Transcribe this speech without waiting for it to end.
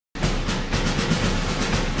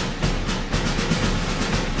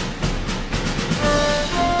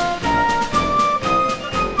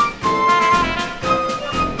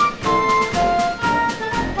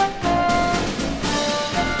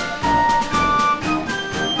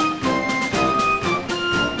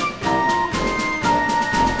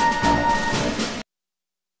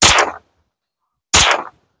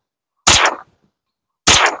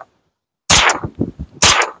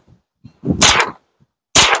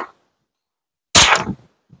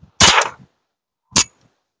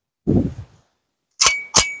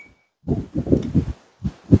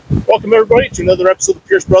Welcome everybody to another episode of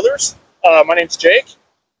Pierce Brothers. My name's Jake.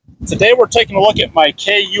 Today we're taking a look at my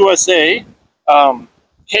KUSA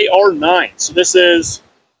KR9. So this is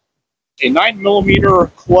a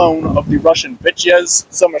 9mm clone of the Russian vityaz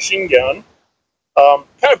submachine gun.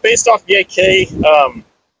 Kind of based off the AK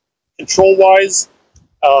control-wise,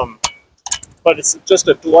 but it's just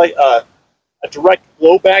a direct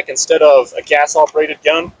blowback instead of a gas-operated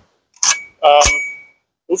gun.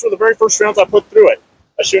 Those were the very first rounds I put through it.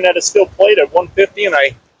 I was shooting at a steel plate at 150, and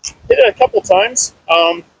I hit it a couple times.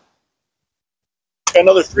 Got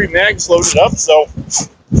another 3 mags loaded up, so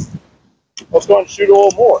let's go and shoot a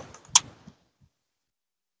little more.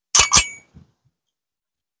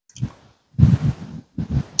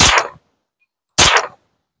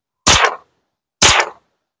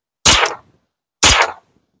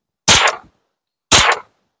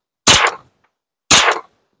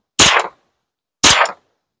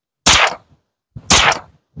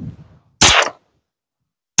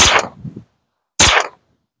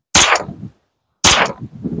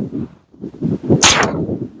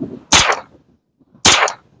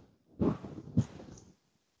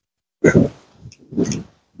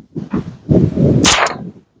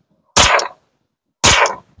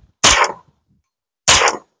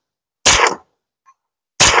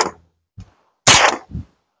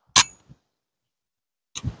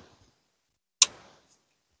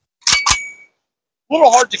 A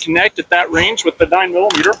little hard to connect at that range with the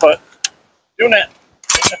 9mm, but doing it,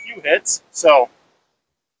 getting a few hits, so.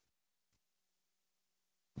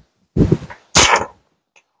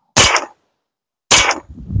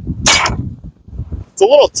 It's a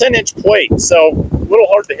little 10-inch plate, so a little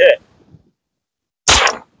hard to hit.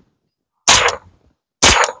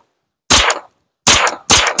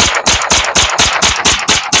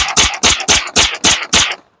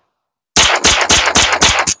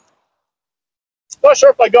 Not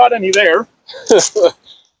sure if I got any there.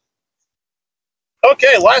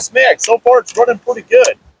 Okay, last mag. So far it's running pretty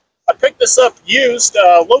good. I picked this up used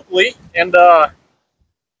locally, and the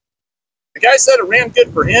guy said it ran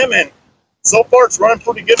good for him, and so far it's running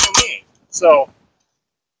pretty good for me. So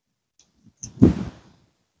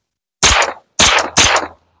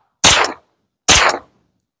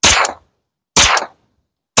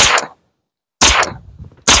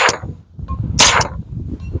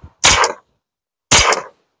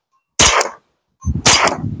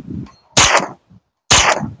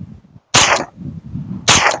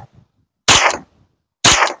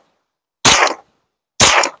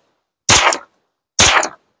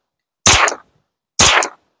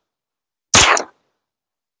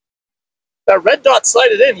that red dot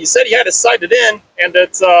sighted in. He said he had it sighted in, and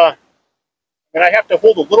it's and I have to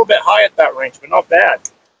hold a little bit high at that range, but not bad.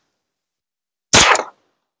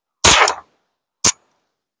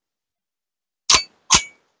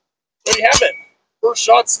 There you have it. First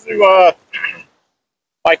shots through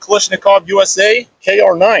my Kalashnikov USA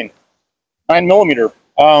KR9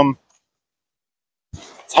 9mm.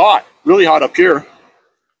 It's hot, really hot up here.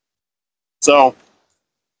 So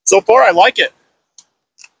far I like it.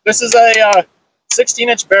 This is a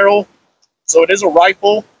 16-inch barrel, so it is a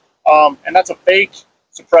rifle, and that's a fake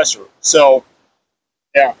suppressor. So,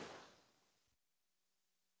 yeah.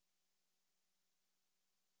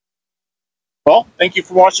 Well, thank you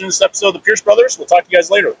for watching this episode of the Pierce Brothers. We'll talk to you guys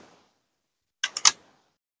later.